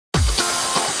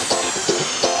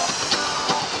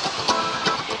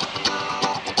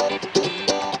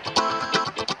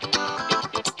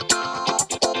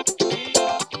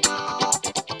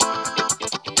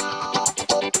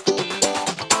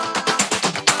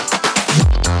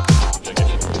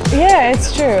Yeah,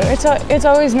 it's true. It's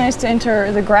always nice to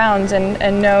enter the grounds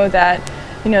and know that,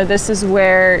 you know, this is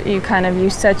where you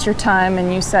set your time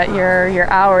and you set your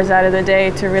hours out of the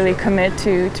day to really commit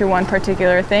to one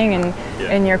particular thing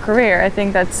in your career. I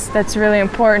think that's really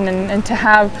important, and to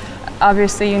have,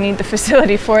 obviously you need the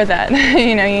facility for that.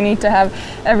 You know, you need to have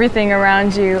everything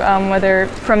around you, whether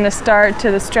from the start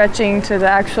to the stretching to the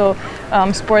actual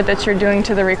sport that you're doing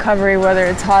to the recovery, whether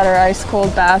it's hot or ice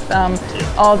cold bath,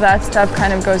 all that stuff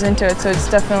kind of goes into it. So it's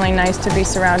definitely nice to be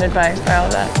surrounded by all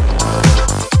that.